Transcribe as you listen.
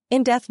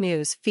In-depth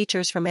news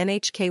features from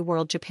NHK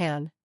World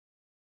Japan.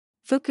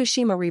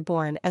 Fukushima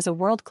reborn as a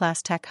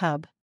world-class tech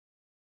hub.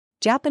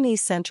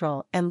 Japanese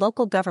central and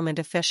local government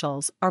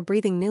officials are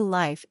breathing new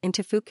life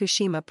into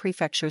Fukushima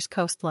Prefecture's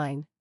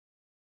coastline.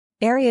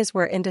 Areas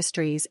where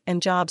industries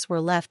and jobs were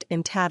left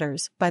in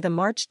tatters by the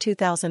March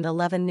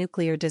 2011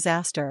 nuclear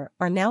disaster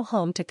are now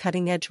home to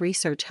cutting-edge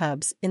research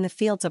hubs in the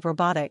fields of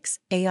robotics,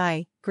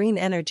 AI, green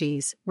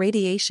energies,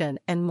 radiation,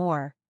 and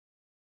more.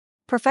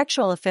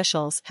 Prefectural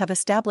officials have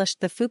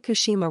established the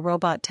Fukushima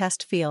Robot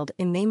Test Field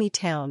in Nami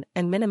Town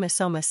and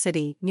Minamisoma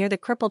City near the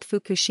crippled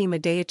Fukushima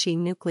Daiichi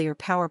nuclear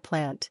power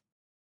plant.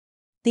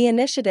 The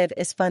initiative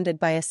is funded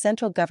by a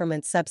central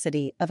government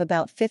subsidy of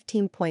about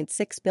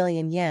 15.6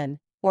 billion yen,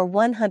 or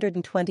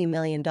 $120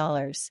 million.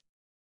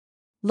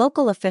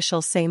 Local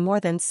officials say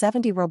more than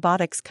 70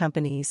 robotics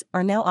companies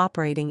are now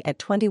operating at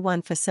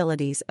 21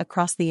 facilities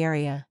across the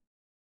area.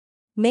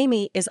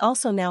 Nami is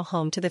also now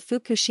home to the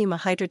Fukushima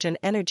Hydrogen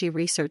Energy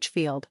Research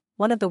Field,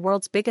 one of the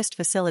world's biggest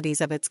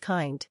facilities of its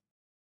kind.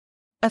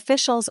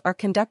 Officials are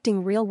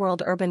conducting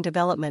real-world urban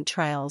development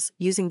trials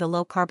using the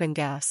low-carbon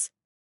gas,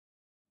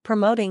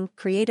 promoting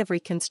creative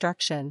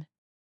reconstruction.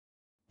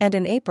 And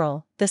in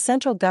April, the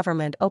central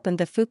government opened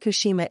the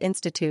Fukushima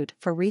Institute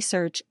for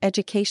Research,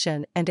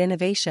 Education and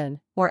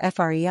Innovation, or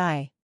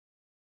FREI.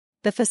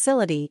 The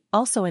facility,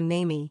 also in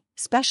Nami,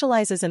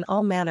 specializes in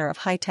all manner of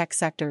high-tech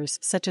sectors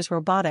such as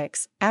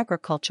robotics,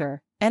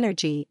 agriculture,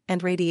 energy,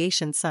 and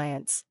radiation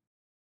science.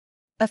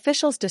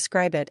 Officials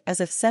describe it as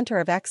a center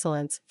of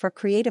excellence for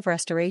creative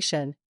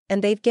restoration,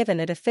 and they've given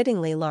it a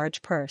fittingly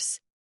large purse.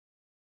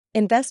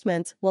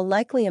 Investments will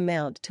likely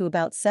amount to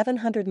about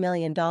 $700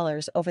 million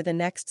over the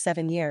next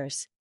 7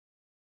 years.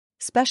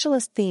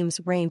 Specialist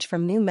themes range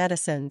from new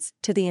medicines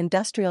to the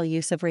industrial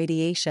use of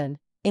radiation,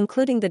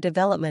 including the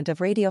development of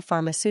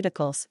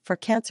radiopharmaceuticals for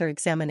cancer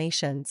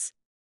examinations.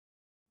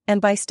 And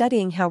by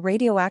studying how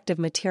radioactive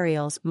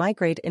materials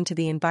migrate into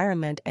the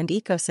environment and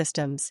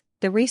ecosystems,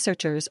 the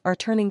researchers are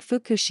turning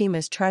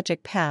Fukushima's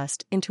tragic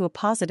past into a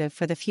positive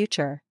for the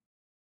future.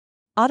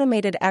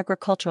 Automated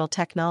agricultural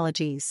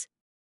technologies.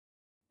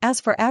 As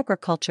for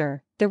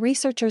agriculture, the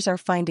researchers are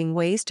finding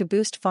ways to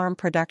boost farm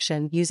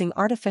production using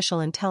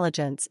artificial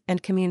intelligence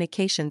and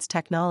communications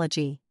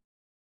technology.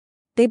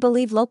 They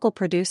believe local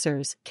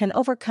producers can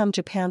overcome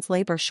Japan's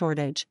labor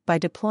shortage by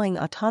deploying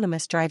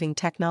autonomous driving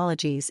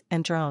technologies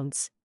and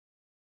drones.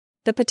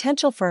 The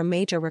potential for a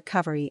major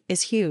recovery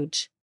is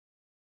huge.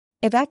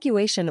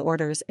 Evacuation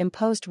orders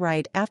imposed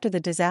right after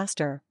the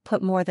disaster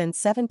put more than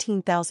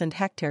 17,000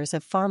 hectares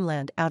of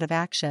farmland out of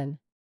action.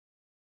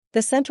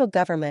 The central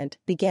government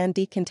began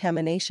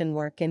decontamination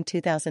work in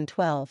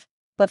 2012,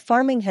 but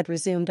farming had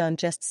resumed on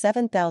just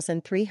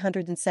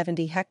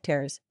 7,370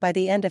 hectares by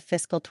the end of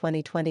fiscal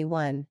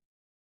 2021.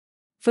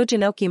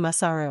 Fujinoki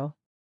Masaru,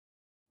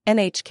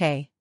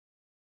 NHK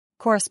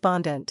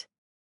Correspondent.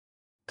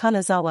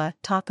 Kanazawa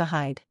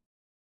Takahide,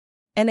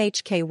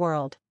 NHK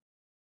World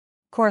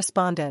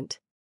Correspondent.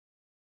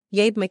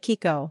 Yabe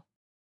Makiko,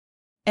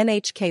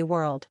 NHK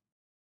World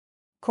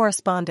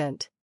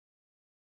Correspondent.